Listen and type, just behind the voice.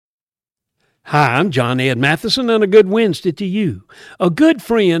Hi, I'm John Ed Matheson, and a good Wednesday to you. A good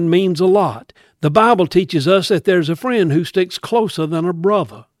friend means a lot. The Bible teaches us that there's a friend who sticks closer than a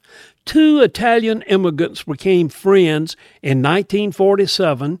brother. Two Italian immigrants became friends in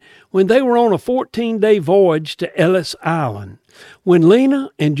 1947 when they were on a 14-day voyage to Ellis Island. When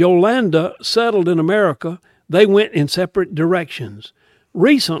Lena and Yolanda settled in America, they went in separate directions.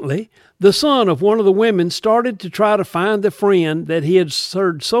 Recently, the son of one of the women started to try to find the friend that he had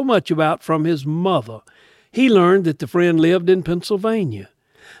heard so much about from his mother. He learned that the friend lived in Pennsylvania.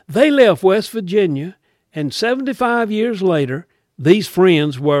 They left West Virginia, and 75 years later, these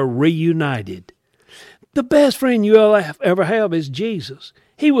friends were reunited. The best friend you'll ever have is Jesus.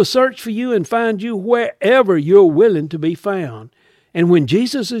 He will search for you and find you wherever you're willing to be found. And when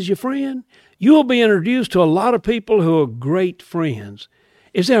Jesus is your friend, you'll be introduced to a lot of people who are great friends.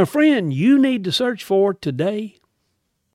 Is there a friend you need to search for today?